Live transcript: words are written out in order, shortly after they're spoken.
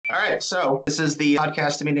All right, so this is the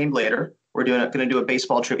podcast to be named later. We're going to do a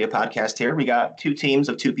baseball trivia podcast here. We got two teams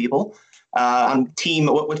of two people. On team,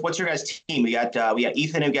 what's your guys' team? We got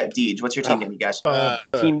Ethan and we got Deej. What's your team name, you guys?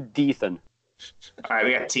 Team Deethan. All right,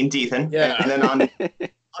 we got Team Deethan. Yeah. And then on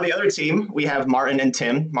the other team, we have Martin and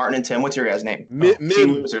Tim. Martin and Tim, what's your guys' name?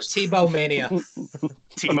 Team losers. Tebow Mania.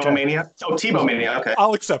 Tebow Mania? Oh, Tebow Mania, okay.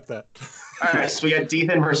 I'll accept that. All right, so we got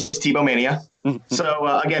Deethan versus Tebow Mania. So,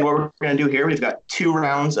 again, what we're going to do here, we've got 2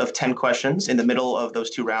 rounds of 10 questions. In the middle of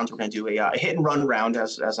those 2 rounds, we're going to do a hit-and-run round,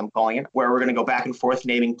 as I'm calling it, where we're going to go back and forth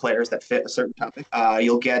naming players that fit a certain topic.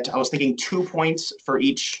 You'll get, I was thinking, 2 points for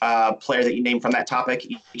each player that you name from that topic.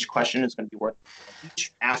 Each question is going to be worth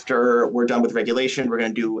each. After we're done with regulation, we're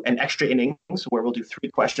going to do an extra innings where we'll do 3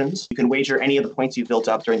 questions. You can wager any of the points you've built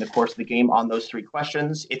up during the course of the game on those 3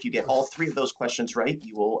 questions. If you get all 3 of those questions right,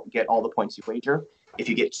 you will get all the points you wager. If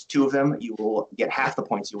you get 2 of them, you will get half the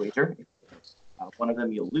points you wager. If one of them,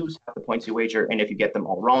 you'll lose half the points you wager. And if you get them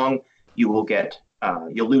all wrong, you'll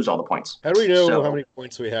lose all the points. How do we know how many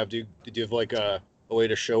points we have? Do you have like a way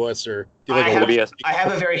to show us, or do you I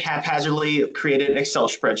have a very haphazardly created Excel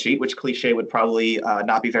spreadsheet, which Cliche would probably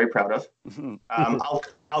not be very proud of.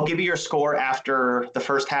 I'll give you your score after the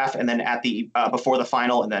first half, and then at the before the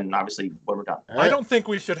final, and then obviously when we're done. I don't think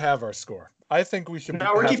we should have our score. I think we should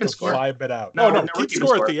we're keeping score. Vibe it out. No, keep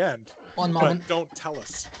score at the end. One moment. But don't tell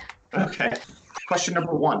us. Okay. Question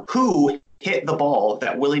number 1. Who hit the ball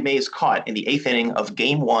that Willie Mays caught in the 8th inning of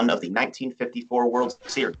Game 1 of the 1954 World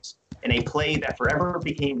Series in a play that forever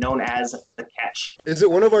became known as the catch? Is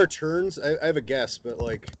it one of our turns? I have a guess, but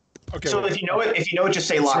like. Okay. So if you know it, just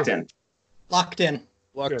say locked in. Locked in.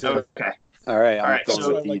 Locked in. Okay. All right. I'm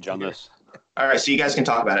going with Deej on this. All right. So you guys can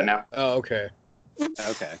talk about it now. Oh, okay.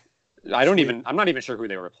 Okay. I'm not even sure who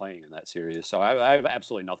they were playing in that series, so I have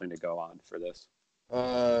absolutely nothing to go on for this.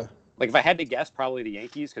 Like if I had to guess, probably the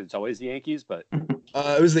Yankees, because it's always the Yankees, but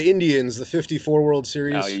it was the Indians, the 54 World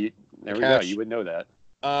Series. Oh, there we go. You would know that.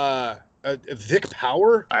 Vic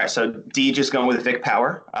Power? All right, so Deej is going with Vic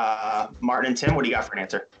Power. Martin and Tim, what do you got for an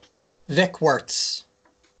answer? Vic Wirtz.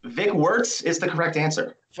 Vic Wirtz is the correct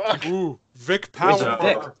answer. Fuck. Ooh, Vic Power.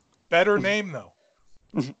 Vic. Better name, though.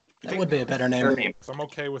 That would be a better name. So I'm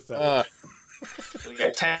okay with that. So we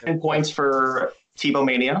got 10 points for Tebow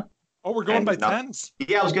Mania. Oh, we're going by tens?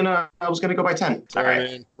 Yeah, I was gonna go by 10. All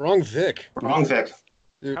right. Man. Wrong Vic. Wrong Vic.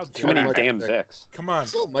 Dude, too many damn Vics. Come on,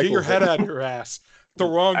 Michael get your head Vick. out of your ass. The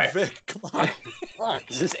wrong Vic. Come on.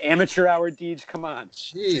 Fuck. Is this amateur hour, Deej? Come on.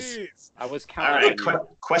 Jeez. I was All counting. right.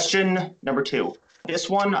 Question number 2.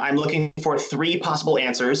 This one, I'm looking for 3 possible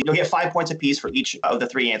answers. You'll get 5 points apiece for each of the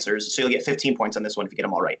 3 answers, so you'll get 15 points on this one if you get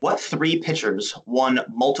them all right. What 3 pitchers won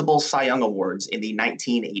multiple Cy Young Awards in the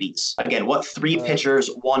 1980s? Again, what 3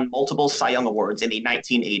 pitchers won multiple Cy Young Awards in the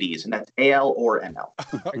 1980s? And that's AL or NL.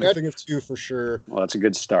 I got to think of 2 for sure. Well, that's a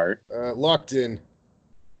good start. Locked in.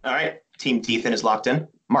 All right. Team Deethan is locked in.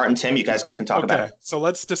 Martin, Tim, you guys can talk about it. So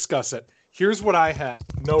let's discuss it. Here's what I have.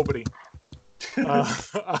 Nobody.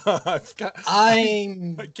 I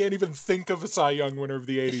can't even think of a Cy Young winner of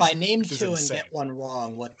the 80s. If I name 2 and get one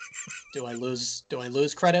wrong, what do I lose? Do I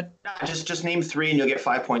lose credit? Just name 3 and you'll get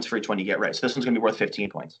 5 points for each one you get right. So this one's gonna be worth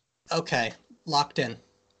 15 points. Okay, locked in.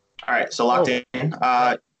 All right, so locked in.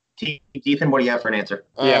 Team Ethan, what do you have for an answer?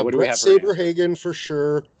 What do we have for an answer? Saberhagen for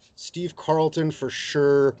sure. Steve Carlton for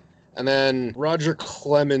sure. And then Roger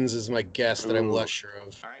Clemens is my guess that I'm less sure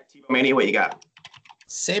of. All right, Tebow Mania, what you got?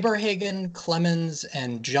 Saberhagen, Clemens,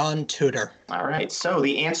 and John Tudor. All right, so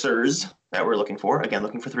the answers that we're looking for, again,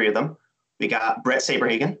 looking for 3 of them. We got Brett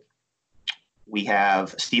Saberhagen, we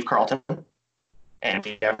have Steve Carlton, and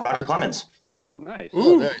we have Roger Clemens. Nice.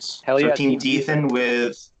 Ooh, nice. Hell yeah. So Team Deethan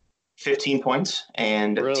with 15 points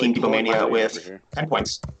and Team Tebow Mania with 10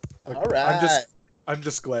 points. All right. I'm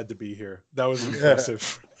just glad to be here. That was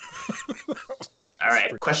impressive. All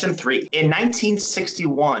right, question 3. In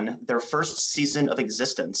 1961, their first season of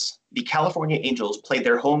existence, the California Angels played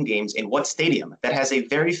their home games in what stadium that has a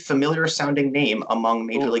very familiar sounding name among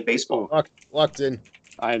Major League Baseball? Locked in.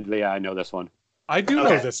 I know this one. I do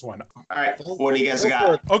know this one. All right, what do you guys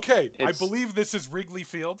got? Okay, I believe this is Wrigley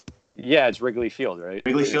Field. Yeah, it's Wrigley Field, right?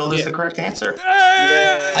 Wrigley Field is the correct answer.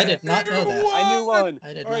 Hey! I did not know that. I knew one.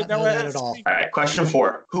 I did not know that at all. All right, question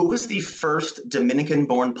 4. Who was the first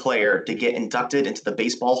Dominican-born player to get inducted into the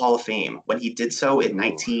Baseball Hall of Fame when he did so in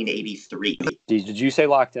 1983? Did you say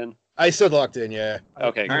locked in? I said locked in, yeah.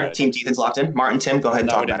 Okay, All right, Team Deethan's locked in. Martin, Tim, go ahead and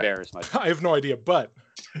That talk would about it. embarrass myself. I have no idea, but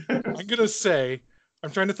I'm going to say,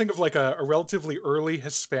 I'm trying to think of like a relatively early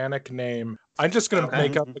Hispanic name. I'm just going to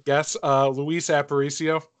make up a guess. Luis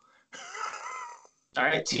Aparicio. All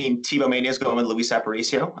right, Team Tebow Mania is going with Luis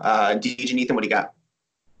Aparicio. Deej and Ethan, what do you got?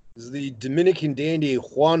 Is the Dominican dandy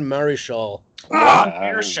Juan Marichal.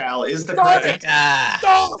 Marichal is the correct.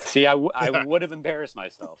 See, I would have embarrassed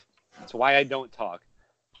myself. That's why I don't talk.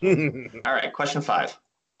 All right, question 5.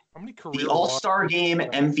 How many career The All-Star Game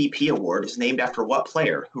MVP award is named after what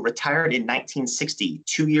player who retired in 1960,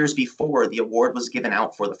 2 years before the award was given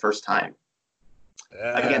out for the first time?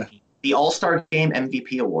 Again, the All-Star Game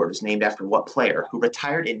MVP award is named after what player who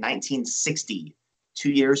retired in 1960,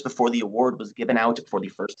 2 years before the award was given out for the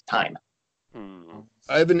first time?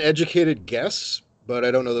 I have an educated guess, but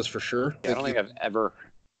I don't know this for sure. I don't think I've ever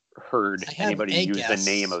heard anybody use the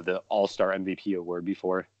name of the All-Star MVP award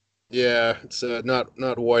before. Yeah, it's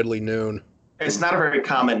not widely known. It's not a very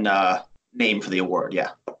common name for the award,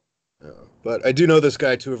 yeah. But I do know this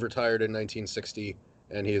guy to have retired in 1960,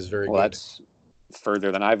 and he is very good. That's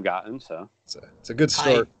further than I've gotten, so. It's a good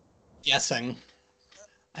start. Guessing.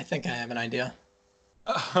 I think I have an idea.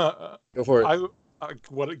 Go for it.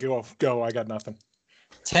 Go. I got nothing.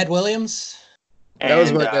 Ted Williams? That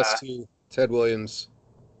was my guess, too. Ted Williams.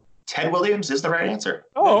 Ted Williams is the right answer.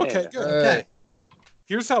 Oh, okay, good. Okay.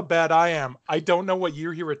 Here's how bad I am. I don't know what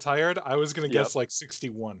year he retired. I was going to guess like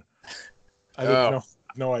 61. I have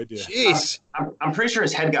no idea. Jeez. I'm pretty sure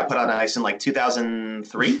his head got put on ice in like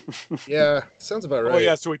 2003. Yeah, sounds about right. Oh,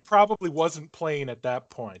 yeah, so he probably wasn't playing at that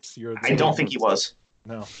point. I don't think he was.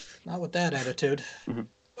 No. Not with that attitude.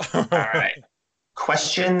 All right.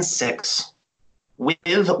 Question 6.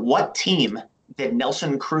 With what team did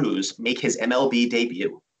Nelson Cruz make his MLB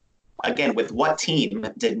debut? Again, with what team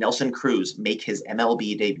did Nelson Cruz make his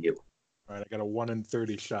MLB debut? All right, I got a 1 in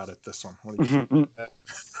 30 shot at this one. What do you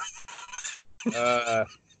I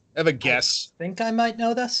have a guess. I think I might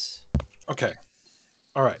know this. Okay.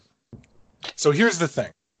 All right. So here's the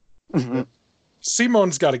thing.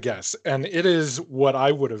 Simone's got a guess, and it is what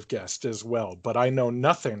I would have guessed as well, but I know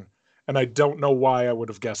nothing, and I don't know why I would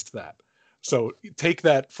have guessed that. So take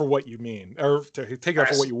that for what you mean, or take that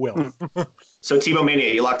for what you will. So Tebow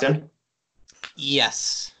Mania, you locked in?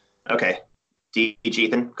 Yes. Okay. Deej,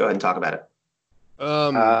 Ethan, go ahead and talk about it.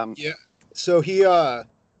 Yeah. So he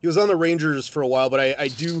was on the Rangers for a while, but I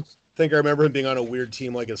do think I remember him being on a weird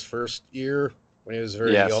team like his first year when he was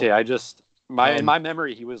very young. See, I just in my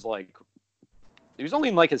memory he was only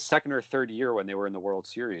in like his second or third year when they were in the World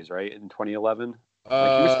Series, right? In 2011. He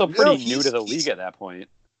was still pretty new to the league at that point.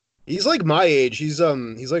 He's like my age. He's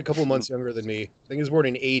like a couple months younger than me. I think he was born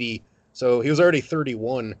in 80, so he was already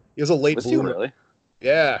 31. He was a late bloomer. Really?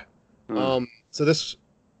 Yeah. So this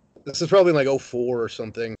is probably like 04 or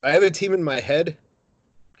something. I have a team in my head.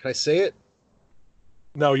 Can I say it?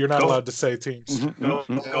 No, you're not allowed to say teams. Go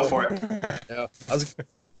for it. Yeah.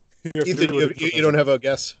 Ethan, you don't have a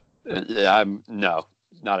guess? No,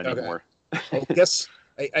 not anymore. I guess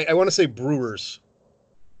I want to say Brewers.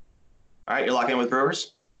 All right, you're locking in with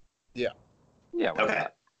Brewers? Yeah. Yeah. Okay.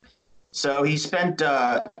 So he spent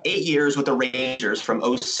 8 years with the Rangers from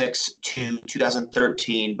 06 to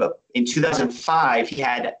 2013, but in 2005 he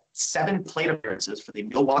had 7 plate appearances for the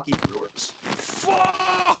Milwaukee Brewers.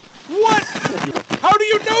 What? How do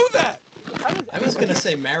you know that? I was going to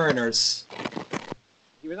say Mariners.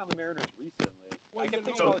 He was on the Mariners recently. Well, I can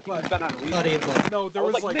think about he's been on recently. No, there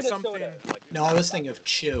was like something. No, I was thinking of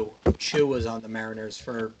Chu. Chu was on the Mariners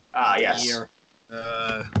for a year.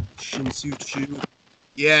 Shin-Soo Choo.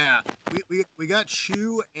 Yeah, we got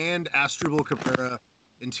Chu and Asdrubal Cabrera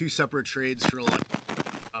in 2 separate trades for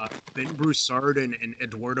Ben Broussard and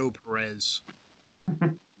Eduardo Perez.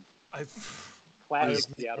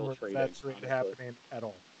 Classic Seattle trade. That trade happening at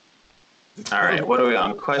all. All right, what are we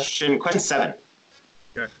on? Question 7.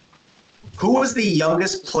 Okay. Who was the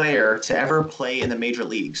youngest player to ever play in the major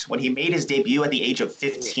leagues? When he made his debut at the age of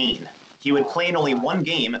 15, he would play in only 1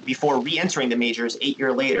 game before re-entering the majors 8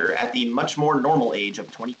 years later at the much more normal age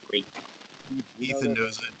of 23. Ethan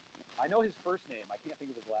knows it. I know his first name. I can't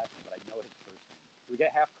think of his last name, but I know his first name. Do we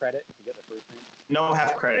get half credit if we get the first name? No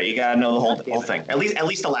half credit. You gotta know the whole thing. At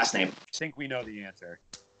least the last name. I think we know the answer.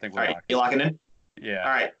 All right, you locking in? Yeah.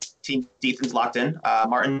 All right, Team Ethan's locked in.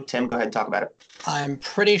 Martin, Tim, go ahead and talk about it. I'm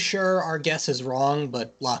pretty sure our guess is wrong,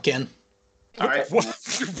 but lock in. All right. What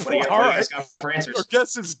do you guys got for answers? Our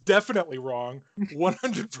guess is definitely wrong.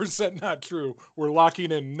 100% not true. We're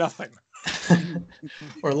locking in nothing.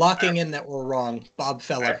 We're locking in that we're wrong. Bob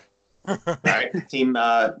Feller. All right. Team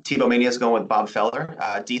Tebow Mania is going with Bob Feller.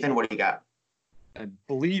 Ethan, what do you got? I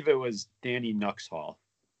believe it was Danny Nuxhall.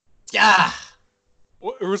 Yeah.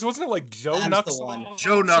 Wasn't it like Joe That's the Nuxall? one.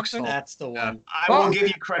 Joe Nuxall. That's the one. I will give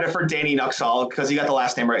you credit for Danny Nuxall because you got the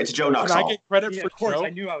last name right. It's Joe Can I Nuxall. get credit Yeah, for of course, Joe? I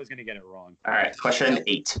knew I was going to get it wrong. All right, question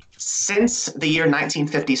 8. Since the year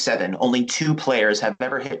 1957, only 2 players have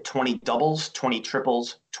ever hit 20 doubles, 20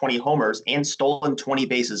 triples, 20 homers, and stolen 20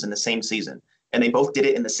 bases in the same season. And they both did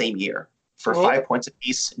it in the same year. For 5 points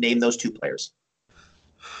apiece, name those 2 players.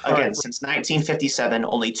 Again, since 1957,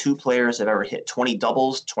 only 2 players have ever hit 20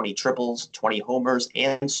 doubles, 20 triples, 20 homers,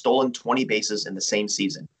 and stolen 20 bases in the same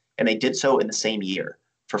season. And they did so in the same year.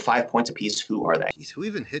 For 5 points apiece, who are they? Jeez, who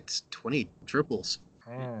even hits 20 triples?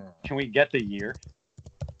 Can we get the year?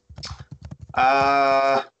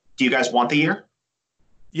 Do you guys want the year?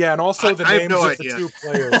 Yeah, and also the I have names no of idea. the 2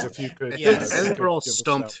 players, if you could. I Yes. think we're all give us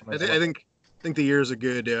stumped. that I one. think the year's a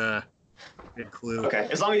good clue. Okay,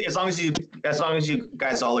 as long as you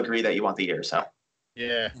guys all agree that you want the year, so.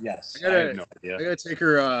 Yeah. Yes. I gotta- have no idea. I gotta take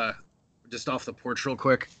her just off the porch real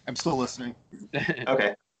quick. I'm still listening.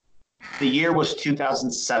 Okay. The year was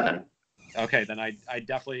 2007. Okay, then I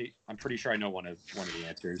definitely, I'm pretty sure I know one of the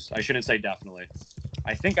answers. I shouldn't say definitely.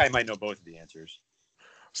 I think I might know both of the answers.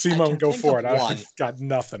 Simone, can go think for of it. one. I've got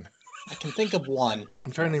nothing. I can think of one.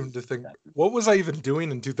 I'm trying even to think. What was I even doing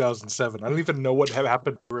in 2007? I don't even know what had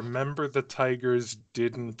happened. Remember, the Tigers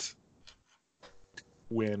didn't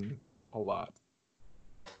win a lot,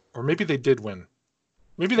 or maybe they did win.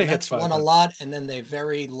 Maybe they hit Mets won a 500. lot, and then they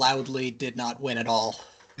very loudly did not win at all.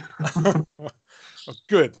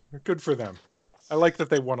 Good for them. I like that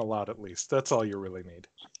they won a lot. At least that's all you really need.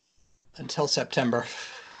 Until September.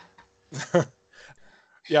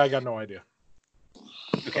 Yeah, I got no idea.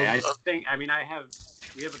 Okay, I think,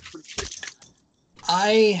 we have a pretty good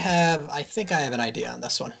I think I have an idea on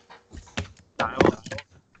this one. style.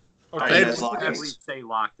 Okay. guys lock in. Tentatively stay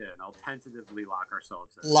locked in. I'll tentatively lock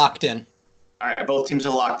ourselves in. Locked in. All right, both teams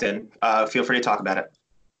are locked in. Feel free to talk about it.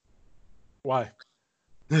 Why?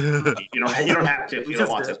 You don't have to if you don't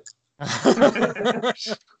want to.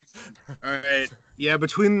 All right. Yeah,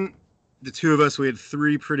 between the 2 of us, we had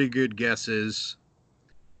 3 pretty good guesses.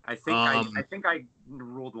 I think I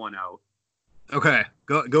ruled one out. Okay,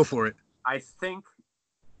 go for it. I think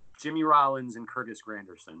Jimmy Rollins and Curtis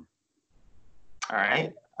Granderson. All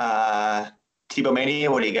right. Tebow Mania,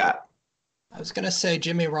 what do you got? I was going to say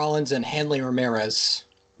Jimmy Rollins and Hanley Ramirez.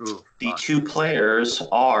 Ooh, The fuck. 2 players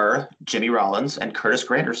are Jimmy Rollins and Curtis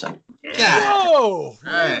Granderson. Yeah. Oh,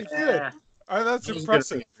 Right. very good. Yeah. That's That was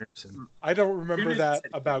impressive. good. I don't remember Units that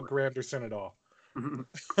and about forward. Granderson at all.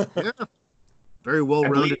 Yeah. Very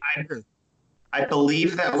well-rounded. I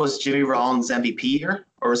believe that was Jimmy Rollins' MVP year,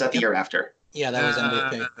 or was that the year after? Yeah, that was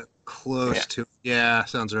MVP. Close Yeah. to. Yeah,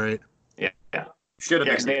 sounds right. Yeah. Should Yeah, have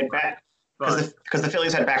because they been. had back But because the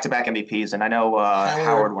Phillies had back-to-back MVPs, and I know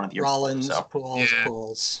Howard won it the year Rollins, before, Yeah.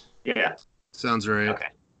 Pujols. yeah. Sounds right. Okay.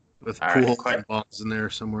 With All right, pool quite- balls in there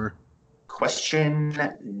somewhere. Question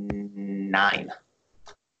 9.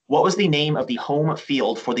 What was the name of the home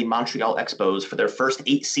field for the Montreal Expos for their first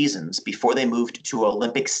 8 seasons before they moved to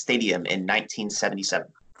Olympic Stadium in 1977?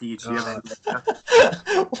 Deej, do you have any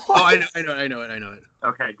idea? Oh, I know it.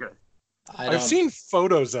 Okay, good. I've seen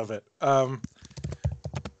photos of it.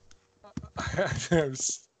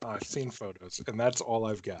 I've seen photos, and that's all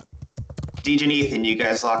I've got. Deej and Ethan, you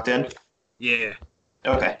guys locked in? Yeah.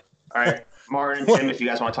 Okay. All right. Martin and Tim, if you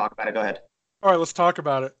guys want to talk about it, go ahead. All right, let's talk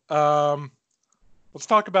about it. Let's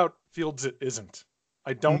talk about fields it isn't.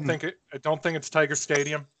 I don't think it's Tiger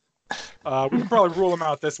Stadium. We can probably rule them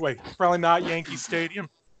out this way. Probably not Yankee Stadium,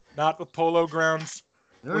 not the Polo Grounds.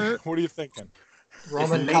 All right. What are you thinking?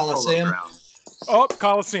 Roman It's Maypolo Coliseum. Ground. Oh,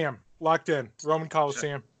 Coliseum, locked in. Roman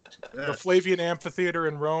Coliseum, the Yeah. Flavian Amphitheater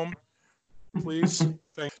in Rome. Please,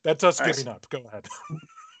 that's us All right. giving up. Go ahead.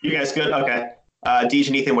 You guys good? Okay. Deej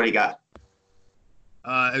and Ethan, what do you got?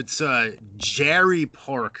 It's Jerry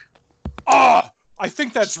Park. Oh, I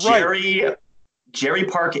think that's right. Jerry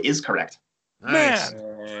Park is correct. Nice.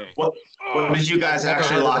 Man. What did you guys Never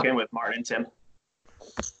actually heard of lock it. in with, Martin and Tim?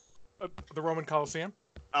 The Roman Coliseum.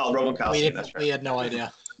 Oh, Roman Coliseum. That's We right. had no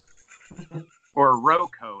idea. Or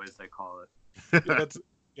Roco, as they call it.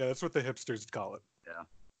 That's what the hipsters call it.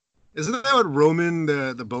 Isn't that what Roman,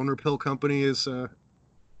 the boner pill company, is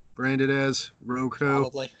branded as? Roco.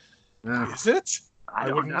 Probably. Yeah. Is it? I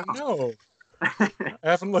don't wouldn't know. I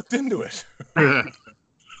haven't looked into it.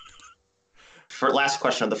 For last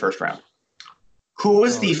question of the first round. Who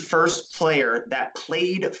was the first player that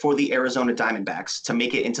played for the Arizona Diamondbacks to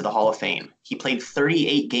make it into the Hall of Fame? He played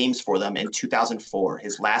 38 games for them in 2004,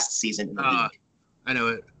 his last season in the league. I know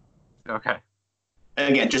it. Okay.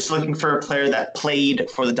 Again, just looking for a player that played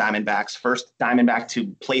for the Diamondbacks, first Diamondback to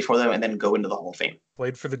play for them and then go into the Hall of Fame.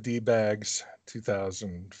 Played for the D-Bags,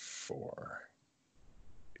 2004.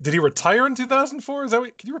 Did he retire in 2004? Is that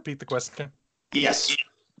what, can you repeat the question? Yes.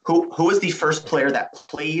 Who was the first player that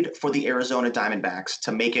played for the Arizona Diamondbacks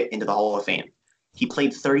to make it into the Hall of Fame? He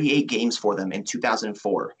played 38 games for them in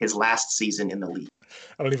 2004, his last season in the league.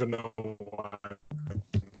 I don't even know why I'm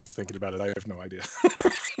thinking about it. I have no idea.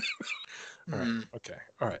 All right. Okay.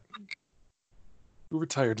 All right. Who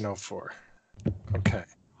retired in 04? Okay.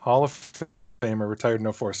 Hall of Famer retired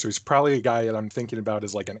in 04. So he's probably a guy that I'm thinking about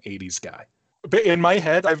as like an 80s guy. But in my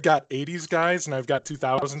head, I've got 80s guys and I've got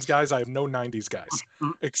 2000s guys. I have no 90s guys,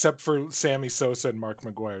 except for Sammy Sosa and Mark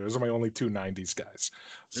McGwire. Those are my only two 90s guys.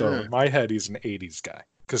 So in my head, he's an 80s guy.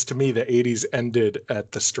 Because to me, the 80s ended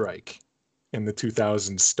at the strike and the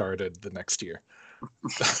 2000s started the next year.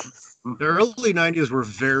 The early 90s were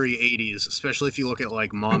very 80s, especially if you look at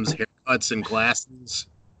like mom's haircuts and glasses.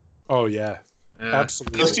 Oh, yeah.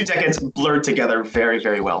 Absolutely. Those two decades blurred together very,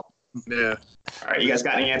 very well. Yeah. All right, you guys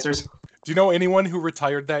got any answers? Do you know anyone who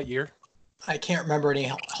retired that year? I can't remember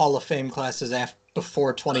any Hall of Fame classes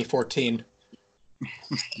before 2014.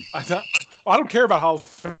 I don't care about Hall of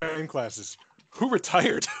Fame classes. Who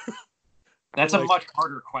retired? That's a much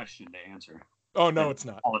harder question to answer. Oh, no, it's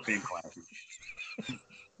not. Hall of Fame classes.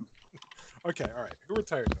 Okay, all right. Who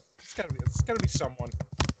retired? It's gotta be someone.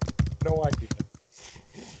 No idea.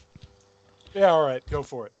 Yeah, all right. Go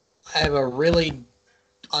for it. I have a really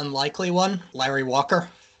unlikely one, Larry Walker.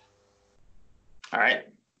 All right.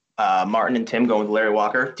 Martin and Tim going with Larry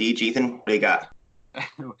Walker. Deej, Ethan, what do you got?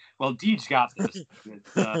 Well, Deej got this.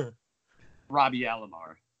 It's Robbie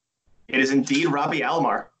Alomar. It is indeed Robbie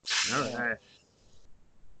Alomar. All right.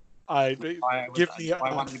 I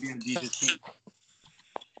wanted to be on Deej's team.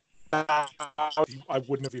 I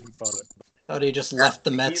wouldn't have even thought it. Thought he just left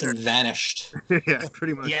the Mets and vanished. Yeah,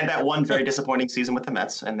 pretty much. He had that one very disappointing season with the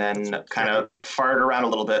Mets and then kind of farted around a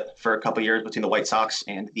little bit for a couple years between the White Sox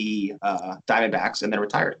and the Diamondbacks and then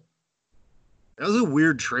retired. That was a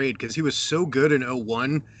weird trade because he was so good in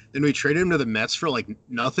 01. Then we traded him to the Mets for like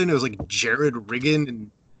nothing. It was like Jared Riggin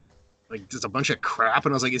and like just a bunch of crap.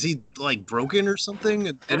 And I was like, is he like broken or something?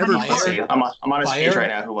 I never. I'm on his page right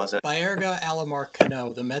now. Who was it? Baerga, Alomar,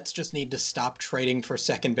 Cano. The Mets just need to stop trading for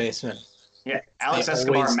second basemen. Yeah, Alex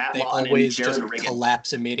Escobar, Matt Lawton, and Jared Riggin.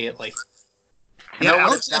 Collapse immediately. Yeah,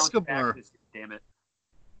 Alex Escobar. Damn it.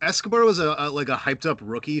 Escobar was a hyped up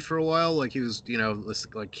rookie for a while. Like he was,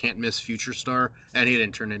 like can't miss future star, and he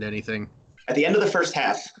didn't turn into anything. At the end of the first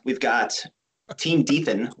half, we've got Team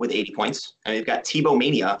Deethan with 80 points, and we've got Tebow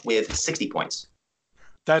Mania with 60 points.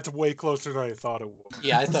 That's way closer than I thought it was.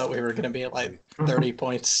 Yeah, I thought we were going to be at like 30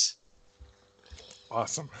 points.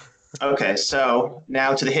 Awesome. Okay, so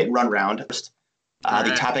now to the hit and run round.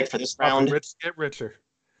 The topic for this round. Rich get richer.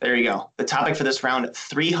 There you go. The topic for this round: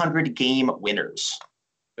 300 game winners.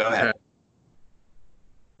 Go ahead.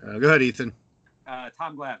 Go ahead, Ethan.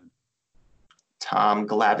 Tom Glavine. Tom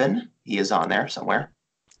Glavine. He is on there somewhere.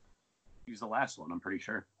 He was the last one, I'm pretty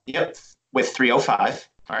sure. Yep, with 305.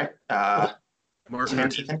 All right. Martin Tim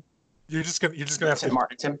and Ethan. You're just gonna have to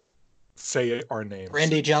Martin Tim. say our names.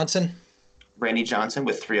 Randy Johnson. Randy Johnson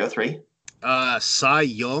with 303. Cy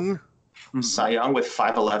Young. Cy Young with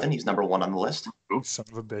 511. He's number one on the list. Son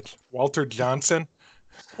of a bitch. Walter Johnson.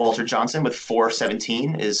 Walter Johnson with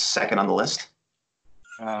 417 is second on the list.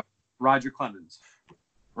 Roger Clemens.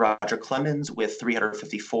 Roger Clemens with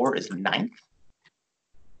 354 is ninth.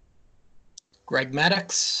 Greg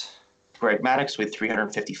Maddux. Greg Maddux with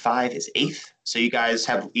 355 is eighth. So you guys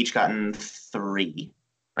have each gotten 3,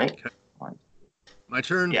 right? Okay. My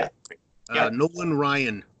turn? Yeah. Nolan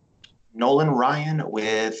Ryan. Nolan Ryan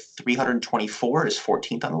with 324 is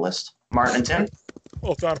 14th on the list. Martin and Tim.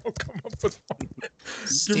 Hold on, I'll come up with one.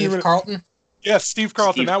 Steve Carlton. Yes, Steve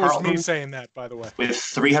Carlton. That was Carlton me saying that, by the way. with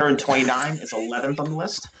 329 is 11th on the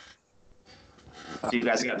list. So you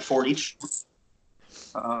guys got 4 each.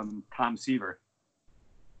 Tom Seaver.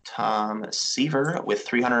 Tom Seaver with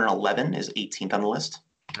 311 is 18th on the list.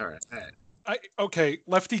 All right. Okay,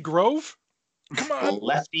 Lefty Grove? Come on.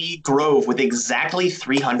 Lefty Grove with exactly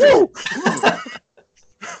 300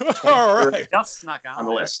 All right. Just snuck out on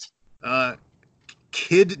the list.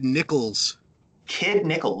 Kid Nichols. Kid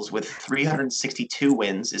Nichols with 362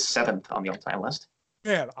 wins is 7th on the all-time list.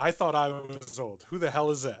 Man, I thought I was old. Who the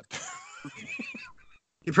hell is that?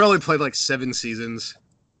 He probably played like 7 seasons,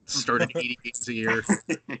 started 80 games a year.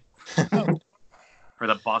 Or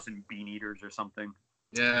the Boston Bean Eaters or something.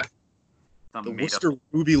 Yeah. Some The made Worcester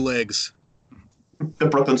Ruby Legs. The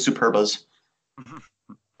Brooklyn Superbas.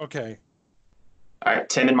 Okay. All right,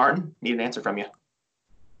 Tim and Martin, need an answer from you.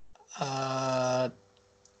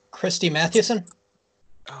 Christy Mathewson.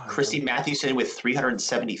 Christy Mathewson with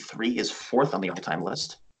 373 is fourth on the all-time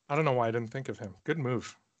list. I don't know why I didn't think of him. Good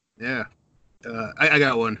move. Yeah. I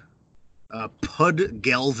got one. Pud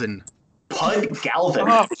Galvin. Pud Galvin.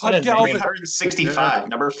 Oh, Pud Galvin. 365,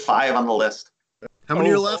 number 5 on the list. How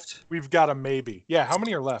many are left? We've got a maybe. Yeah, how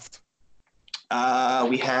many are left?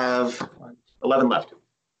 We have 11 left.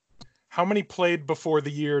 How many played before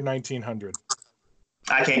the year 1900?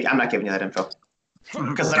 I'm not giving you that info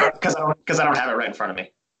because I don't have it right in front of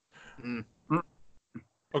me.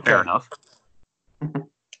 Okay. Fair enough.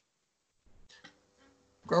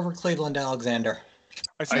 Grover Cleveland Alexander.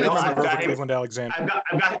 I see Cleveland Alexander.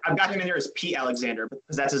 I've got him in here as P. Alexander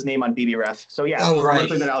because that's his name on BB-Ref. So yeah, Oh, right.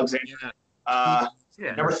 Cleveland Alexander.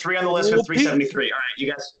 Number 3 on the list with 373. All right,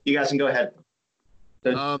 you guys can go ahead.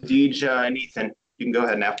 So Deej and Ethan, you can go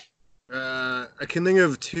ahead now. I can think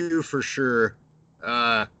of 2 for sure.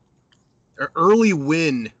 Early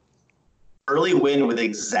win. Early win with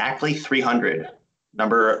exactly 300.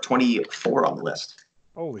 Number 24 on the list.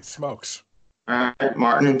 Holy smokes. All right,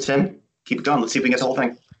 Martin and Tim, keep it going. Let's see if we can get the whole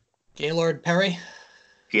thing. Gaylord Perry.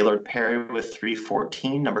 Gaylord Perry with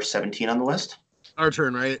 314, number 17 on the list. Our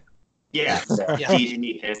turn, right? Yeah. Deej and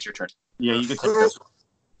Ethan, it's your turn. Yeah, you can take this.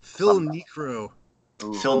 Phil Necro.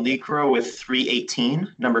 Phil Necro with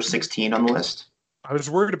 318, number 16 on the list. I was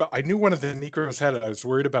worried about. I knew one of the Necros had it. I was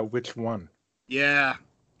worried about which one. Yeah.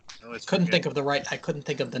 I couldn't think of the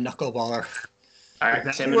knuckleballer. All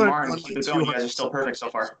right, Tim and Martin, keep it going. You guys are still perfect so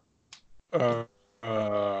far. I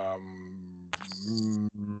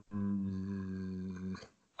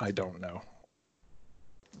don't know.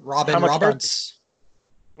 Robin Roberts.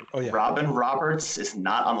 Oh yeah. Robin Roberts is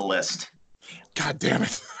not on the list. God damn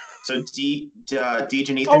it. So Deej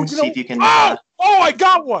and Ethan, see if you can. Oh, I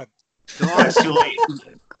got one. It's too late.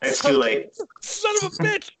 It's too late. Son of a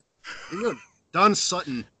bitch. Don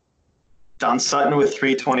Sutton. Don Sutton with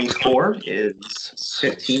 324 is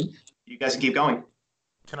 15th. You guys can keep going.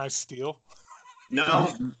 Can I steal?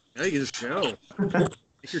 No. Yeah, you just go.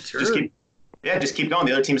 It's your turn. Just keep going.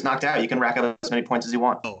 The other team's knocked out. You can rack up as many points as you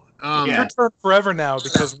want. It's your turn forever now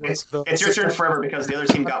because it's your turn forever because the other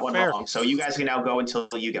team got one wrong. So you guys can now go until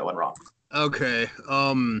you get one wrong. Okay.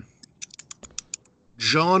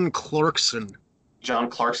 John Clarkson. John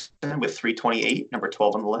Clarkson with 328, number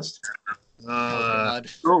 12 on the list. Wait.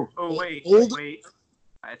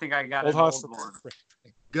 I think I got an old one.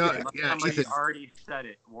 Ethan already said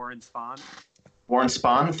it. Warren Spahn. Warren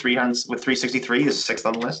Spahn, 300 with 363 is 6th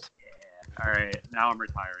on the list. Yeah. All right. Now I'm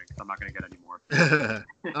retiring because I'm not going to get any more.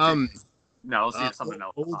 No, we'll see if something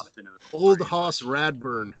else pops into this. Old Hoss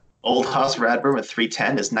Radburn. Old Hoss Radburn with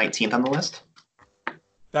 310 is 19th on the list.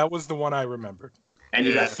 That was the one I remembered. And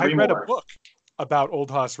you got 3 more. I read a book about Old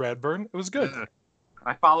Hoss Radburn. It was good.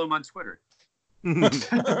 I follow him on Twitter.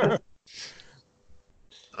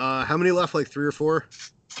 How many left? Like 3 or 4?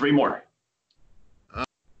 3 more.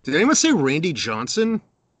 Did anyone say Randy Johnson?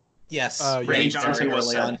 Yes. Randy Johnson was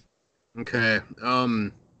said. Okay.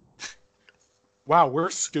 Wow, we're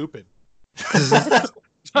stupid.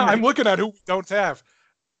 I'm looking at who we don't have.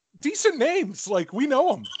 Decent names, like we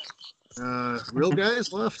know them. Real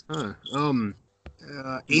guys left? Huh.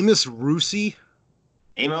 Amos Russi.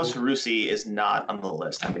 Amos Russi is not on the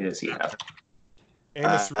list. How many does he have?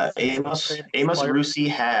 Amos Russi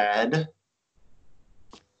had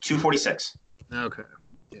 246. Okay.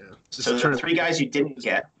 Yeah. So the 3 guys you didn't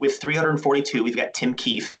get with 342, we've got Tim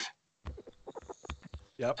Keefe.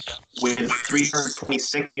 Yep. With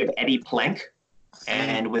 326, we have Eddie Plank.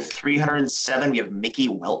 And with 307, we have Mickey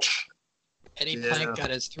Welch. Eddie Plank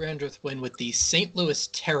got his 300th win with the St. Louis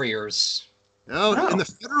Terriers. Oh, in the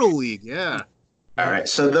Federal League, yeah. All right,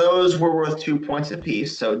 so those were worth 2 points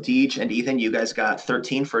apiece. So Deej and Ethan, you guys got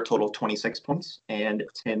 13 for a total of 26 points. And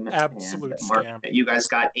Tim and Mark, you guys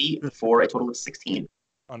got 8 for a total of 16.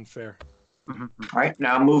 Unfair. All right,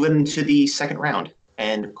 now moving to the second round.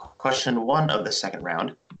 And question 1 of the second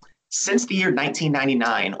round. Since the year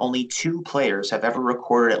 1999, only 2 players have ever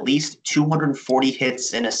recorded at least 240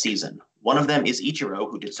 hits in a season. One of them is Ichiro,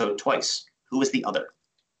 who did so twice. Who is the other?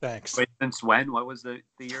 Thanks. Wait, since when? What was the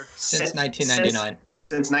year? Since 1999.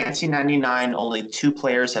 Since 1999, only 2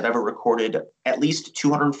 players have ever recorded at least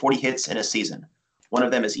 240 hits in a season. One of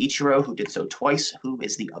them is Ichiro, who did so twice. Who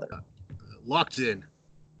is the other? Locked in.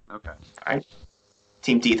 Okay. All right.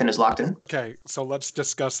 Team Ethan is locked in. Okay, so let's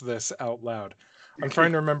discuss this out loud. I'm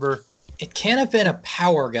trying to remember. It can't have been a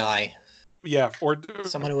power guy. Yeah, or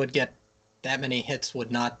someone who would get that many hits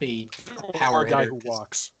would not be a power guy hitter. Who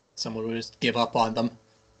walks. Someone would just give up on them.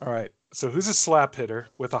 All right. So who's a slap hitter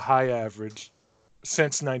with a high average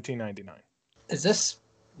since 1999? Is this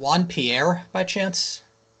Juan Pierre, by chance?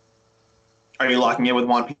 Are you locking in with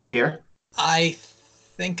Juan Pierre? I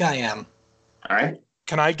think I am. All right.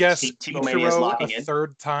 Can I guess T-Mania is Ichiro locking a in.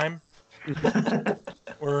 third time?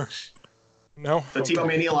 Or no? So Tebow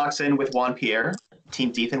Mania locks in with Juan Pierre.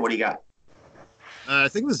 Team Ethan, what do you got? I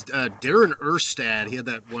think it was Darren Erstad. He had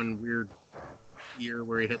that one weird year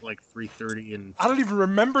where he hit like 330 and. I don't even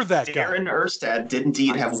remember that guy. Darren Erstad did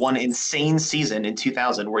indeed have one insane season in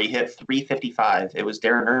 2000 where he hit 355. It was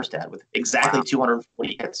Darren Erstad with exactly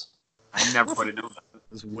 240 hits. I never would have known that.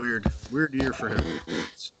 It was weird year for him.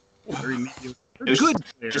 Very mediocre. It was Good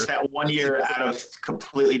player. just that 1 year out of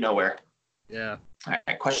completely nowhere. Yeah. All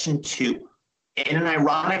right, question 2. In an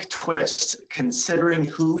ironic twist, considering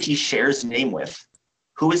who he shares name with,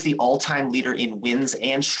 who is the all-time leader in wins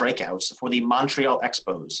and strikeouts for the Montreal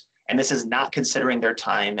Expos? And this is not considering their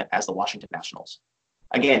time as the Washington Nationals.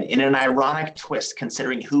 Again, in an ironic twist,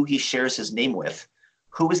 considering who he shares his name with,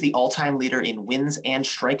 who is the all-time leader in wins and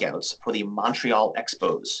strikeouts for the Montreal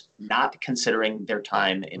Expos, not considering their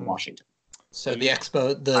time in Washington? So the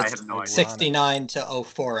Expo, the 69 to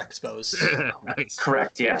 04 Expos. Nice.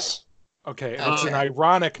 Correct, yes. Okay, it's an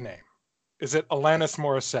ironic name. Is it Alanis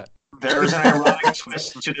Morissette? There's an ironic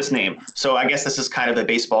twist to this name. So I guess this is kind of a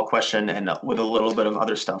baseball question and with a little bit of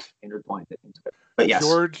other stuff intertwined into it. But yes.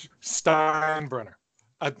 George Steinbrenner.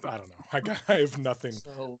 I don't know. I have nothing.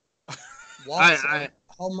 So Watson,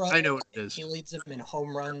 home run. I know what it is. He leads them in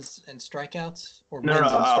home runs and strikeouts, or No,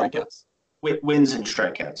 wins and strikeouts. Wins and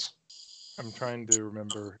strikeouts. I'm trying to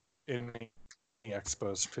remember any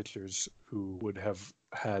Expos pitchers who would have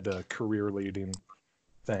had a career-leading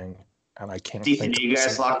thing, and I can't Ethan, think. you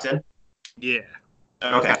guys locked in? Yeah.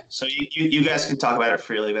 Okay, so you guys can talk about it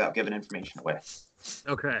freely without giving information away.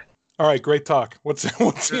 Okay. All right, great talk. What's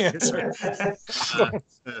the answer?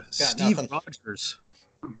 Steve nothing. Rogers.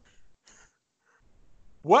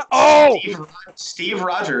 What? Oh! Steve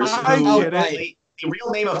Rogers, I who get it. the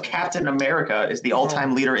real name of Captain America is the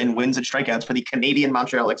all-time leader in wins and strikeouts for the Canadian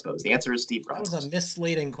Montreal Expos. The answer is Steve That Rogers. was a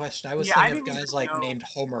misleading question. I was thinking of guys like named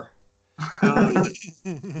Homer. Well,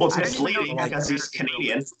 it's misleading because he's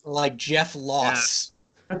Canadian. Like Jeff Loss.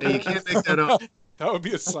 Hey, you can't make that up. That would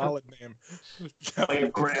be a solid name.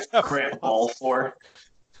 Like Grant Ball for.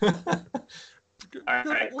 All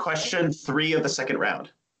right, question 3 of the second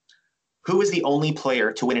round. Who is the only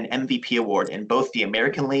player to win an MVP award in both the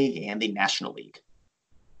American League and the National League?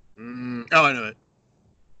 Oh, I know it.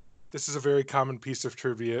 This is a very common piece of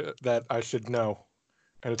trivia that I should know,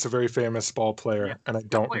 and it's a very famous ball player, and I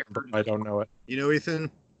don't know it. You know,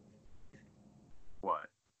 Ethan? What?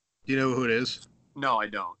 Do you know who it is? No, I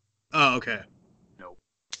don't. Oh, okay. Nope.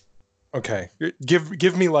 Okay,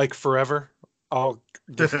 give me like forever. I'll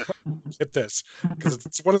get this because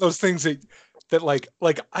it's one of those things that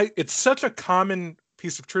it's such a common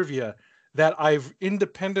piece of trivia that I've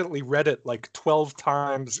independently read it like 12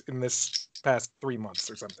 times in this past 3 months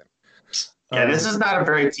or something. Yeah, this is not a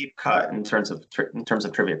very deep cut in terms of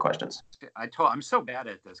trivia questions. I'm so bad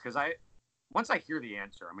at this because once I hear the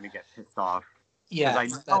answer, I'm going to get pissed off. Yeah,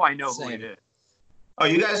 I know who it is. Oh,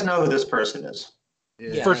 you guys know who this person is?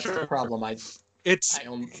 Yeah, for that's sure. the problem.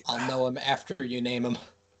 I'll know him after you name him.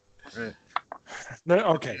 Right. No,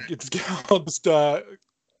 okay. I'll just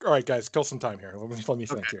all right, guys, kill some time here. Let me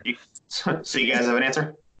think here. So you guys have an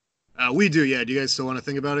answer? We do, yeah. Do you guys still want to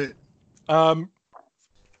think about it?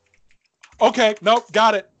 Okay, nope,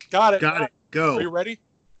 got it. Got it. Go. Are you ready?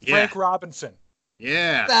 Yeah. Frank Robinson.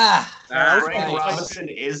 Yeah. Frank Robinson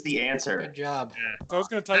is the answer. Good job. Yeah. So I was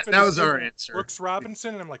going to type it. That was our answer. Brooks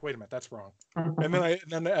Robinson, and I'm like, wait a minute, that's wrong. And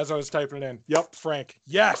then as I was typing it in, yep, Frank.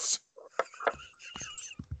 Yes.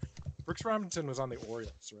 Brooks Robinson was on the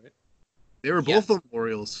Orioles, right? They were both on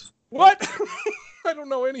Orioles. What? I don't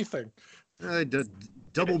know anything.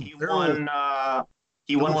 Double He barrel. won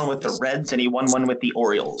one with the Reds and he won one with the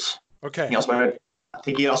Orioles. Okay. I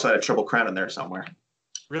think he also had a triple crown in there somewhere.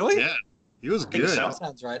 Really? Yeah. He was think good. so. That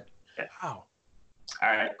sounds right. Wow. All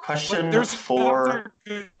right, question There's 4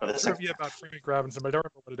 another of the second. trivia about Frank Robinson, but I don't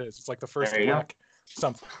remember what it is. It's like the first There you go. black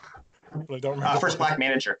something. But I don't remember. First black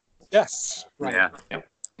manager. Yes. Right. Yeah.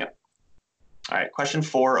 All right, question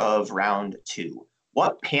 4 of round 2.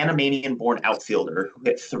 What Panamanian-born outfielder who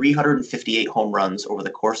hit 358 home runs over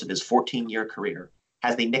the course of his 14-year career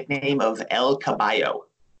has the nickname of El Caballo?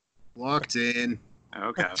 Locked in.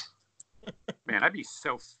 Okay. Man, I'd be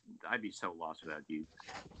so lost without you.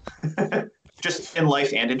 Just in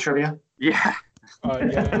life and in trivia? Yeah.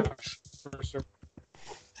 Yeah. For sure.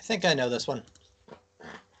 I think I know this one.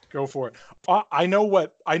 Go for it. I know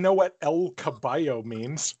what El Caballo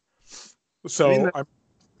means, so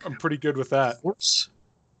I'm pretty good with that. Horse.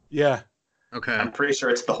 Yeah. Okay. I'm pretty sure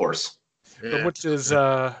it's the horse. Yeah. Which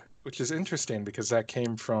is interesting because that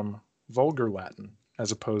came from vulgar Latin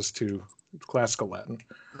as opposed to classical Latin.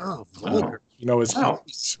 Oh, vulgar.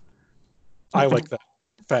 It's I like that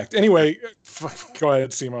fact. Anyway, go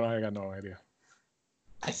ahead, Simon. I got no idea.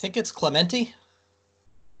 I think it's Clementi.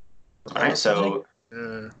 All right, so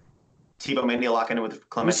Tebow Mania lock in with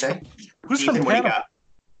Clemente. Who's Ethan, from what do you Panama? got?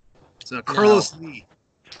 It's Carlos Lee.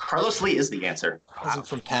 Carlos Lee is the answer. Wasn't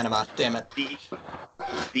from Panama. Damn it.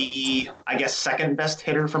 The I guess second best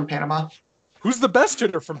hitter from Panama. Who's the best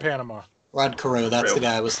hitter from Panama? Rod Carew. That's the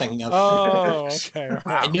guy I was thinking of. Oh, okay.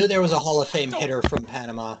 I knew there was a Hall of Fame hitter from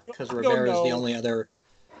Panama because Rivera is the only other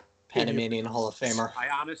Panamanian Hall of Famer. I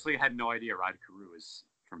honestly had no idea Rod Carew is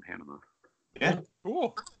from Panama. Yeah.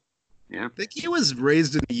 Cool. Yeah. I think he was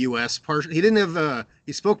raised in the U.S. He didn't have.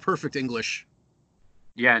 He spoke perfect English.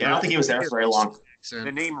 Yeah. I don't think he was there for very long.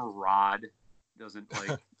 The name Rod doesn't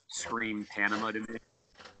scream Panama to me.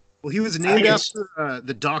 Well, he was named after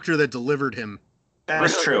the doctor that delivered him. That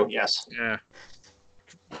is true. Yes. Yeah.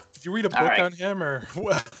 Did you read a book on him or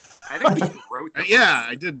what? I think he wrote that. Yeah,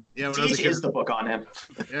 I did. Yeah, when I was a Deej kid. is the book on him.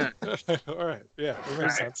 Yeah. All right. Yeah, that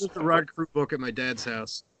makes sense. There's the Rod Carew book at my dad's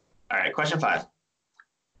house. All right, question 5.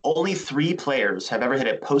 Only 3 players have ever hit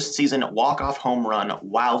a postseason walk-off home run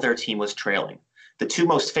while their team was trailing. The 2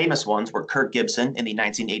 most famous ones were Kirk Gibson in the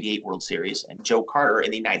 1988 World Series and Joe Carter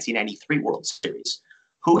in the 1993 World Series.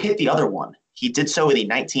 Who hit the other one? He did so in the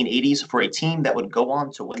 1980s for a team that would go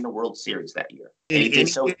on to win the World Series that year. In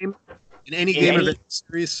any game of the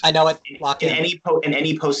series? I know it. Lock in in.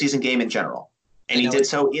 any postseason game in general. And he did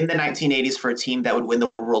so in the 1980s for a team that would win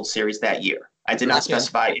the World Series that year. I did not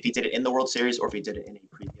specify if he did it in the World Series or if he did it in a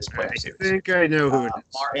previous playoff series. I think I know who it is.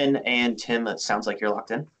 Martin and Tim, it sounds like you're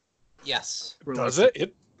locked in. Yes. Does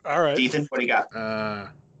it? All right. Ethan, what do you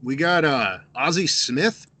got? We got Ozzie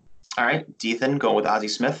Smith. All right, Ethan, going with Ozzie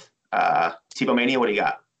Smith. Tebow Mania, what do you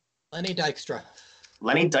got? Lenny Dykstra.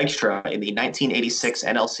 Lenny Dykstra in the 1986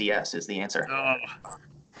 NLCS is the answer. Oh,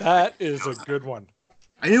 that is a good one.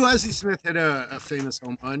 I knew Ozzie Smith had a famous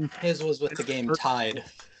home run. His was with the game tied.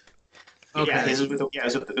 Okay. Yeah, his was with it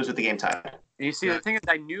was with the game tied. And you see, the thing is,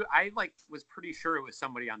 I was pretty sure it was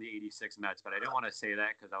somebody on the '86 Mets, but I didn't want to say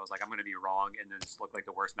that because I was like, I'm going to be wrong, and then just look like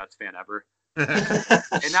the worst Mets fan ever.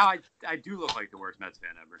 And now I do look like the worst Mets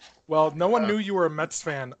fan ever. Well, no one knew you were a Mets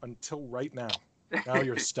fan until right now. Now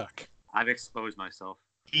you're stuck. I've exposed myself.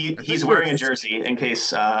 He's wearing a jersey in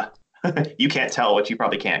case you can't tell, which you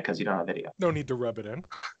probably can't because you don't have video. No need to rub it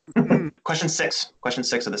in. Question 6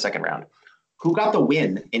 of the second round. Who got the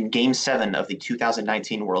win in Game 7 of the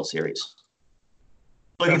 2019 World Series?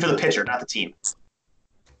 Looking for the pitcher, not the team.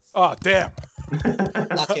 Oh, damn.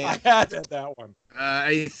 Okay. I had that one.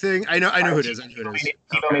 I think I know who it is.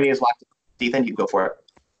 Tebow Mania is locked in. Ethan, you go for it.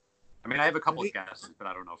 I mean, I have a couple of guesses, but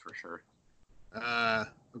I don't know for sure.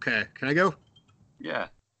 Okay. Can I go? Yeah.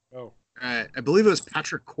 Oh. All right. I believe it was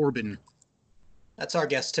Patrick Corbin. That's our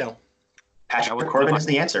guess too. Patrick Corbin is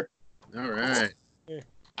the answer. All right.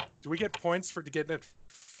 Do we get points for getting it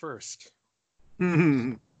first?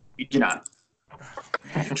 You do not.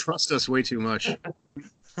 You trust us way too much.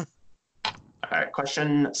 All right.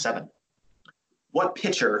 Question 7. What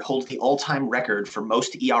pitcher holds the all-time record for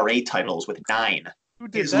most ERA titles with 9?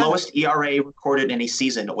 His lowest ERA recorded in a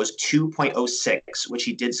season was 2.06, which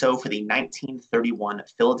he did so for the 1931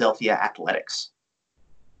 Philadelphia Athletics.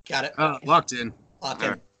 Got it. Locked in. Locked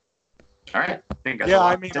in. All right.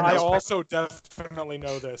 I mean, I also definitely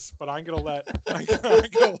know this, but I'm gonna let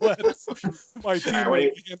my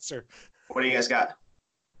team answer. What do you guys got?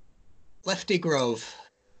 Lefty Grove.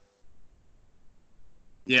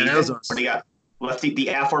 Yeah, that was us. What do you got? Lefty, the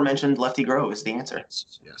aforementioned Lefty Grove is the answer.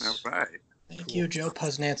 Yes. All right. Thank you, Joe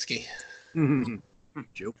Poznansky.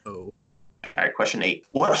 Joe Po. All right, question 8.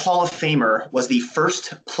 What Hall of Famer was the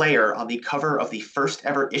first player on the cover of the first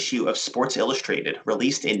ever issue of Sports Illustrated,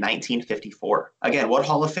 released in 1954? Again, what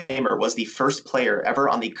Hall of Famer was the first player ever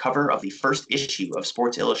on the cover of the first issue of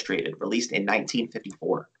Sports Illustrated, released in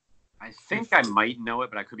 1954? I think I might know it,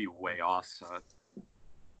 but I could be way off. So,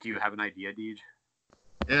 do you have an idea, Deej?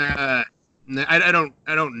 I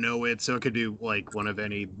don't know it, so it could be like one of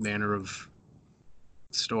any manner of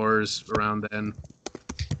stores around then.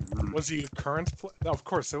 Was he a current? Of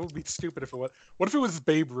course, it would be stupid if it was. What if it was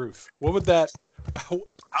Babe Ruth? What would that?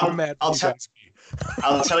 How mad would you guys be?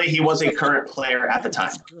 I'll tell you, he was a current player at the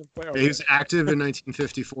time. He was active in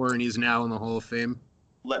 1954, and he's now in the Hall of Fame.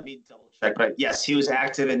 Let me double check, but yes, he was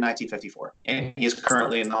active in 1954, and he is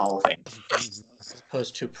currently in the Hall of Fame. As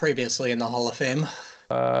opposed to previously in the Hall of Fame.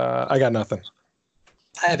 I got nothing.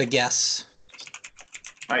 I have a guess.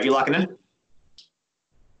 All right, you locking in?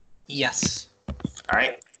 Yes. All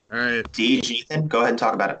right. All right. Deej, Ethan, go ahead and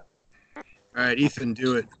talk about it. All right, Ethan,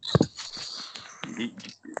 do it.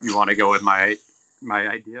 You want to go with my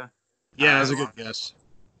idea? Yeah, that's a good guess.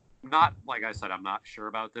 Not like I said, I'm not sure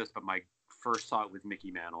about this, but my first thought was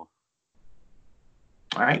Mickey Mantle.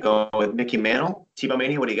 All right, go with Mickey Mantle. Tebow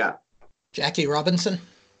Mania, what do you got? Jackie Robinson.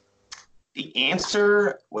 The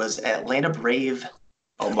answer was Atlanta Brave.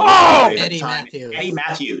 Eddie Matthews. Eddie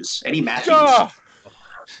Matthews. Eddie Matthews.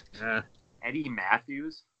 Ah! Eddie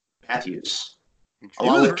Matthews? Matthews.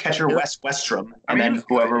 Along with catcher Wes Westrom, and then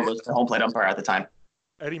whoever was the home plate umpire at the time.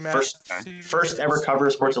 Eddie Matthews. First ever cover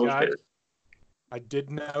of Sports Illustrated. I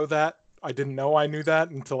did know that. I didn't know I knew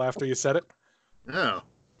that until after you said it. Oh,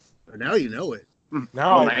 now you know it.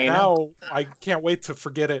 Now I can't wait to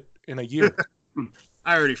forget it in a year.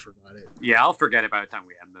 I already forgot it. Yeah, I'll forget it by the time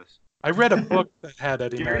we end this. I read a book that had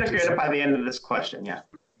Eddie You're going to Matthews. forget it by the end of this question, yeah.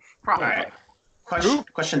 Probably. All right.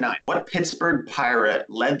 Question 9. What Pittsburgh Pirate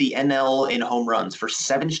led the NL in home runs for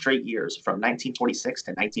 7 straight years from 1946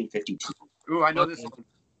 to 1952? Ooh, I know this one.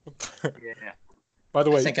 Yeah. By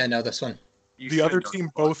the I way, think I know this one. the other team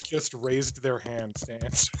both just raised their hands to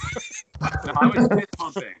answer. No, I was fist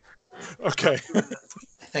pumping. Okay,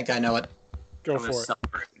 I think I know it. go I for was it.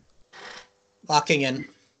 celebrating. Locking in.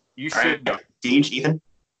 You All should know. right. Deej, Ethan?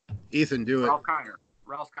 Ethan, do it. Ralph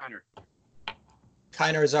Kiner.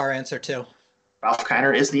 Kiner is our answer too. Ralph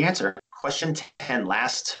Kiner is the answer. Question 10,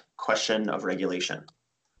 last question of regulation.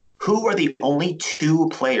 Who are the only 2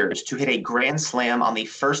 players to hit a grand slam on the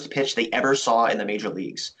first pitch they ever saw in the major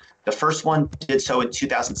leagues? The first one did so in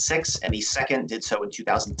 2006, and the second did so in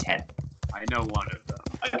 2010. I know one of them.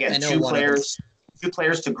 Again, I know 2 one of them. two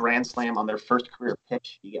players to grand slam on their first career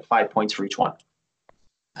pitch. You get 5 points for each one.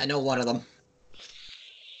 I know one of them.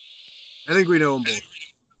 I think we know them both.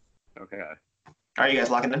 Okay. Are you guys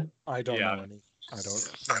locking in? I don't Yeah. know any. I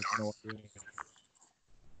don't know any.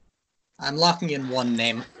 I'm locking in one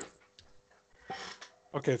name.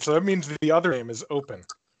 Okay, so that means the other name is open.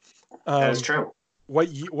 That is true.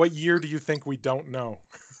 What year do you think we don't know?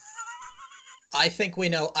 I think we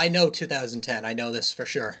know. I know 2010. I know this for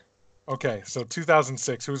sure. Okay, so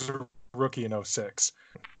 2006. Who's a rookie in 06?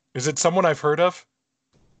 Is it someone I've heard of?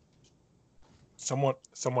 Someone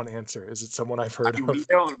answer. Is it someone I've heard We of?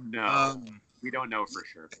 don't know. We don't know for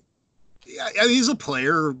sure. Yeah, he's a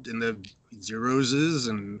player in the Zeroses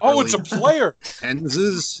and Oh, it's a player.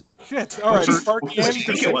 Tenses. Shit. All right, What Sparky do you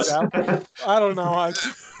think it was? I don't know.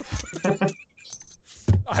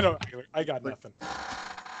 I got nothing.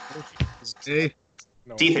 Hey,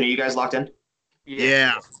 No. Ethan, are you guys locked in?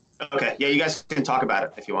 yeah. Okay. Yeah, you guys can talk about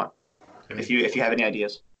it if you want. If you have any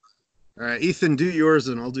ideas. All right, Ethan, do yours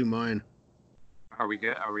and I'll do mine. Are we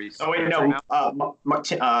good? Are we? Oh wait, no.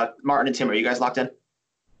 Martin and Tim, are you guys locked in?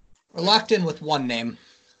 We're locked in with one name.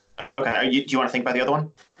 Okay. Do you want to think about the other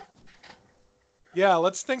one? Yeah,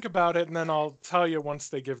 let's think about it, and then I'll tell you once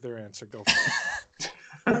they give their answer. Go for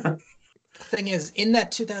it. Thing is, in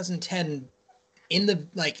that 2010,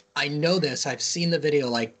 I know this. I've seen the video.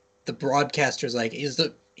 Like the broadcaster's like,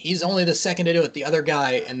 he's only the second to do it. The other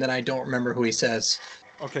guy, and then I don't remember who he says.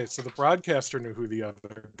 Okay, so the broadcaster knew who the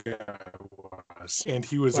other guy was, and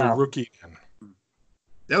he was a rookie then.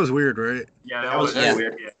 That was weird, right? Yeah, That was Yeah.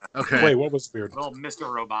 weird. Yeah. Okay. Wait, what was weird? Well, Mr.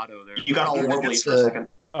 Roboto there. You got all warbly It's for a second.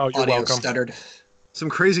 Oh, you're Audio welcome. stuttered. Some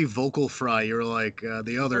crazy vocal fry. You were like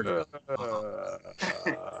the other.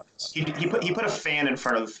 He put a fan in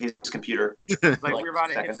front of his computer. Like we're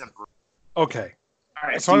about to hit the. Okay, All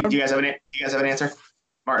right. So Do you guys have an answer,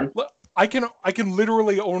 Martin? I can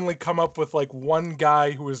literally only come up with like one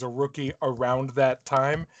guy who is a rookie around that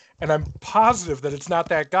time, and I'm positive that it's not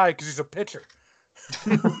that guy because he's a pitcher.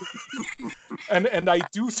 and I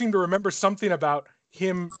do seem to remember something about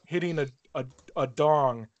him hitting a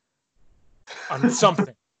dong on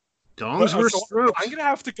something. Dongs were strokes. I'm gonna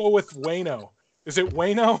have to go with Wayno. Is it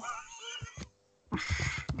Wayno?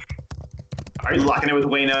 Are you locking it with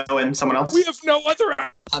Wayno and someone else? We have no other.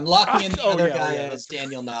 I'm locking in the Oh, other yeah, guy yeah, as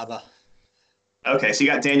Daniel Nava. Okay, so you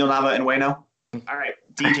got Daniel Nava and Wayno. All right,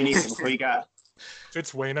 Deej and Ethan, what do you got? If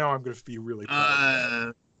it's Wayno, I'm gonna be really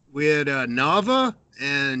proud. We had Nava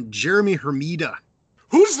and Jeremy Hermida.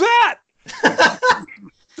 Who's that?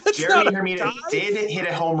 That's Jeremy not a Hermida guy. did hit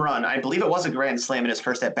a home run. I believe it was a grand slam in his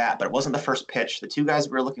first at bat, but it wasn't the first pitch. The 2 guys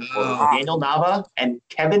we were looking for were Daniel Nava and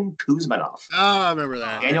Kevin Kuzmanov. Oh, I remember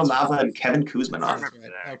that. Daniel Nava and Kevin Kuzmanov.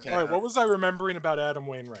 Okay. All right, what was I remembering about Adam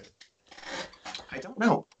Wainwright? I don't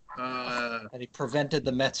know. And he prevented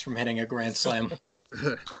the Mets from hitting a grand slam.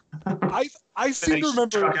 I seem to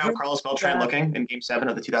remember Struck out him- Carlos Beltran looking in Game 7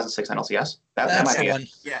 of the 2006 NLCS. That That's might the be one. it.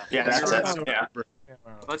 Yeah, that's it. Yeah.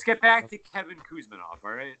 Let's get back to Kevin Kuzminoff,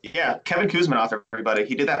 all right? Yeah, Kevin Kuzminoff, everybody.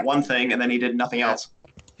 He did that one thing, and then he did nothing else.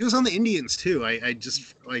 He was on the Indians too. I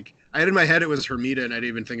just I had in my head it was Hermida, and I didn't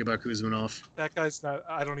even think about Kuzminoff. That guy's not.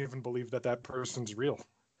 I don't even believe that person's real.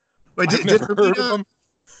 But I've never heard of him.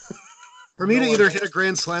 Hermida either hit a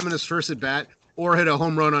grand slam in his first at bat or hit a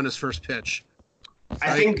home run on his first pitch.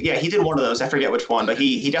 I think, yeah, he did one of those. I forget which one, but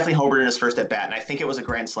he definitely homered in his first at bat, and I think it was a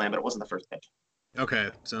grand slam, but it wasn't the first pitch. Okay,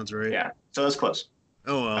 sounds right. Yeah, so it was close.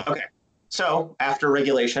 Oh well. Okay, so after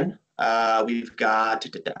regulation, we've got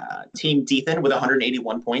Team Ethan with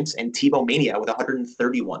 181 points and Tebow Mania with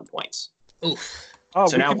 131 points. Oof. Oh,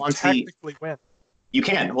 so we now can once technically win. You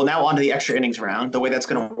can. Well, now on to the extra innings round. The way that's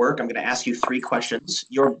going to work, I'm going to ask you 3 questions.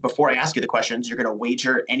 Before I ask you the questions, you're going to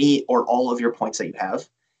wager any or all of your points that you have.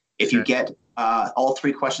 If you get all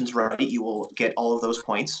 3 questions right, you will get all of those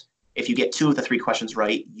points. If you get 2 of the 3 questions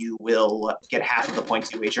right, you will get half of the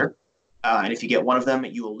points you wager. And if you get one of them,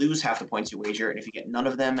 you will lose half the points you wager. And if you get none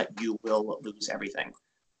of them, you will lose everything.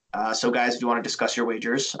 So, guys, if you want to discuss your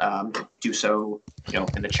wagers, do so,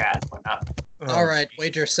 in the chat and whatnot. All right,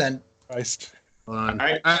 wager sent. Christ. Hold on. All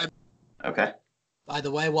right. Okay. By the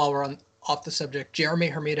way, while we're off the subject, Jeremy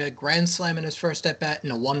Hermida grand slam in his first at bat in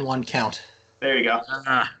a 1-1 count. There you go.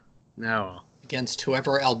 No. Against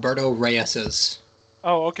whoever Alberto Reyes is.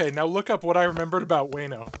 Oh, okay. Now look up what I remembered about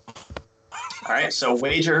Wayno. All right. So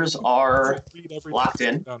wagers are locked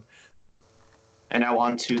in. Done. And now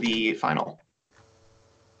on to the final.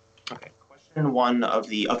 Okay. Question 1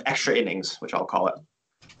 of extra innings, which I'll call it.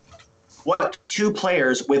 What 2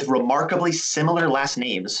 players with remarkably similar last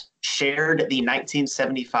names shared the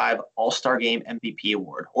 1975 All-Star Game MVP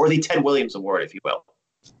award, or the Ted Williams Award, if you will?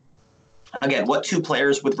 Again, what 2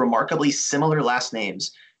 players with remarkably similar last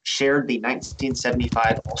names shared the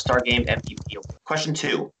 1975 All-Star Game MVP award? Question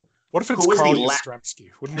 2. What if it's Who was Carl the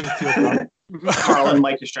Yastrzemski? Wouldn't we feel bad? Carl and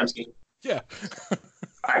Mike Yastrzemski. Yeah.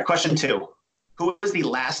 All right, question 2. Who was the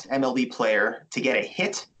last MLB player to get a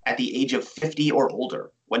hit at the age of 50 or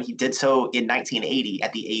older when he did so in 1980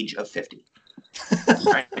 at the age of 50?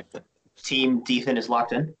 All right. Team Ethan is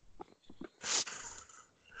locked in.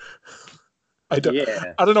 I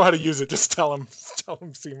don't know how to use it. Just tell him,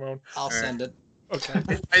 Simone. I'll send it. Okay.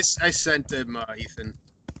 I sent him, Ethan.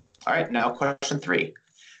 All right, now question 3.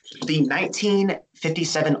 The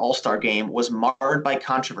 1957 All-Star Game was marred by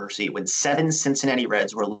controversy when 7 Cincinnati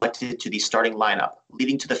Reds were elected to the starting lineup,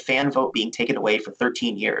 leading to the fan vote being taken away for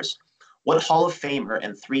 13 years. What Hall of Famer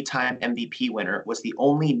and 3-time MVP winner was the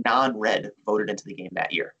only non-Red voted into the game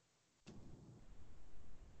that year?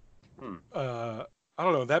 I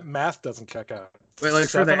don't know. That math doesn't check out. Wait, like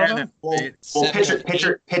for 7 of the them? Well,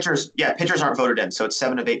 pitchers aren't voted in, so it's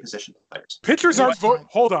 7 of 8 position players. Pitchers aren't vote.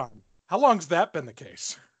 Hold on. How long's that been the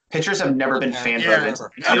case? Pitchers have never been fan Yeah. voted into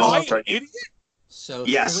Am the I All-Star an Game. idiot? So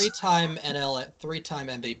Yes. 3-time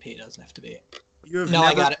MVP doesn't have to be. You have No,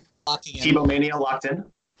 never, I got it. Locking in. Tebow Mania locked in.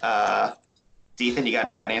 Ethan, you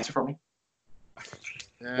got an answer for me?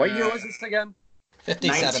 What year was this again?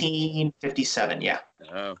 57. 1957, yeah.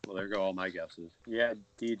 Oh, well, there go all my guesses. Yeah,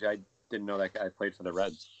 Deej, I didn't know that guy played for the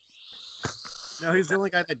Reds. No, he's the only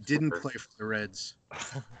guy that didn't play for the Reds.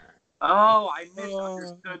 Oh, I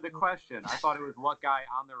misunderstood the question. I thought it was what guy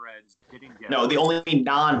on the Reds didn't get No, the only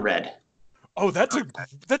non-Red. Oh, that's a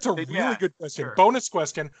Yeah, really good question. sure. Bonus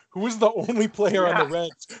question: who was the only player on the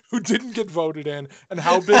Reds who didn't get voted in, and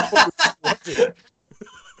how big was it?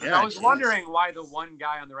 Yeah, I was wondering why the one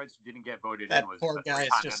guy on the Reds who didn't get voted That in was poor the guy is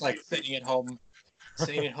three-time just like MVP. sitting at home,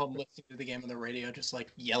 listening to the game on the radio, just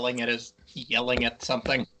like yelling at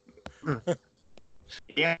something. The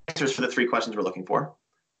answers for the 3 questions we're looking for.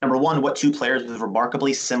 Number 1, what 2 players with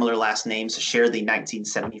remarkably similar last names shared the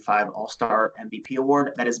 1975 All-Star MVP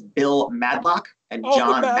award? That is Bill Madlock and Oh, the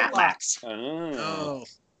John Madlocks. Matlack. Oh.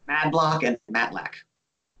 Madlock and Matlack.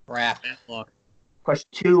 Crap. Question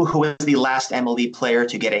 2, who was the last MLB player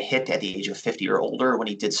to get a hit at the age of 50 or older when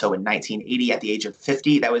he did so in 1980 at the age of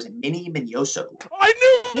 50? That was Minnie Minoso. I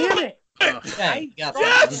knew Damn it! Yeah, you got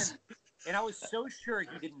Yes! And I was so sure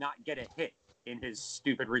he did not get a hit in his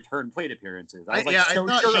stupid return plate appearances. I was I so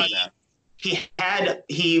thought sure of he- that.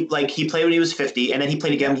 He played when he was 50, and then he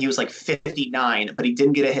played again when he was like 59, but he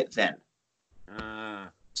didn't get a hit then.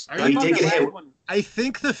 He did get hit. I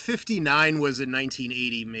think the 59 was in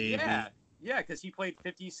 1980, maybe. Yeah, because he played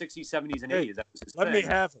 50s, 60s, 70s, and Hey, 80s. That was his Let thing. me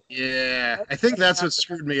have it. Yeah, I think that's what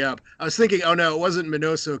screwed me up. I was thinking, oh no, it wasn't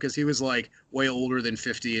Minoso because he was like way older than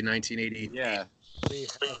 50 in 1980. Yeah. Let me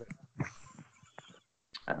have it.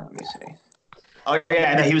 Let me see. Oh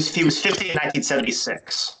yeah, no, he was 50 in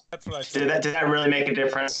 1976. That's what I said. Did that really make a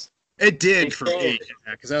difference? It did for me,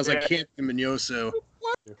 because I was like, can't be Minoso.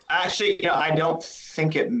 Actually, I don't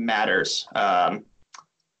think it matters. The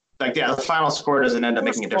final score doesn't end up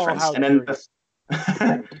making a difference. And then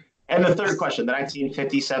and the third question, the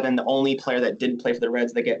 1957, the only player that didn't play for the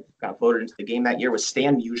Reds that got voted into the game that year was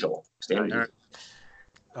Stan Musial.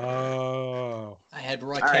 Oh. I had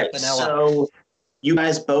Roy All right, Campanella. so you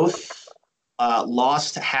guys both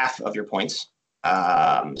lost half of your points.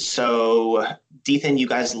 So Ethan, you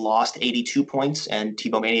guys lost 82 points, and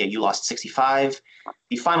Tebow Mania, you lost 65.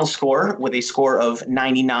 The final score, with a score of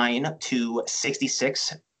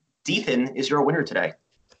 99-66, Ethan is your winner today.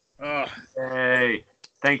 Hey,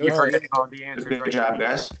 thank you for getting all the answers. Good job,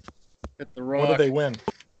 guys. Hit the What do rock. they win?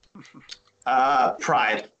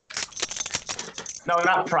 Pride. No,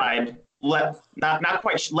 not pride. Not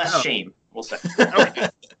quite. Less shame, we'll say. Okay.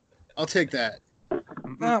 I'll take that.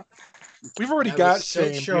 No, we've already I got was so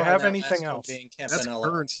shame. sure Do you on have that anything last one else? being That's Campanella.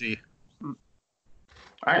 currency. All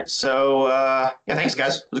right, so thanks,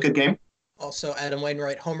 guys. It was a good game. Also, Adam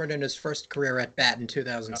Wainwright homered in his first career at bat in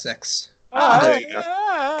 2006. There you go.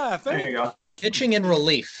 Thank There you go. Pitching in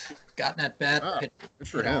relief. Got at bat, Good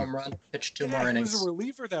for hit a him. home run, pitched 2 Yeah, more he innings. was a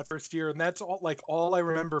reliever that first year, and that's all I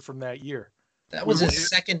remember from that year. That was his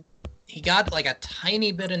second. He got like a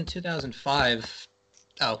tiny bit in 2005.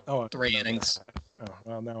 Oh, 3 innings. Oh,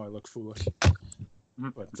 well, now I look foolish.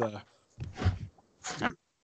 But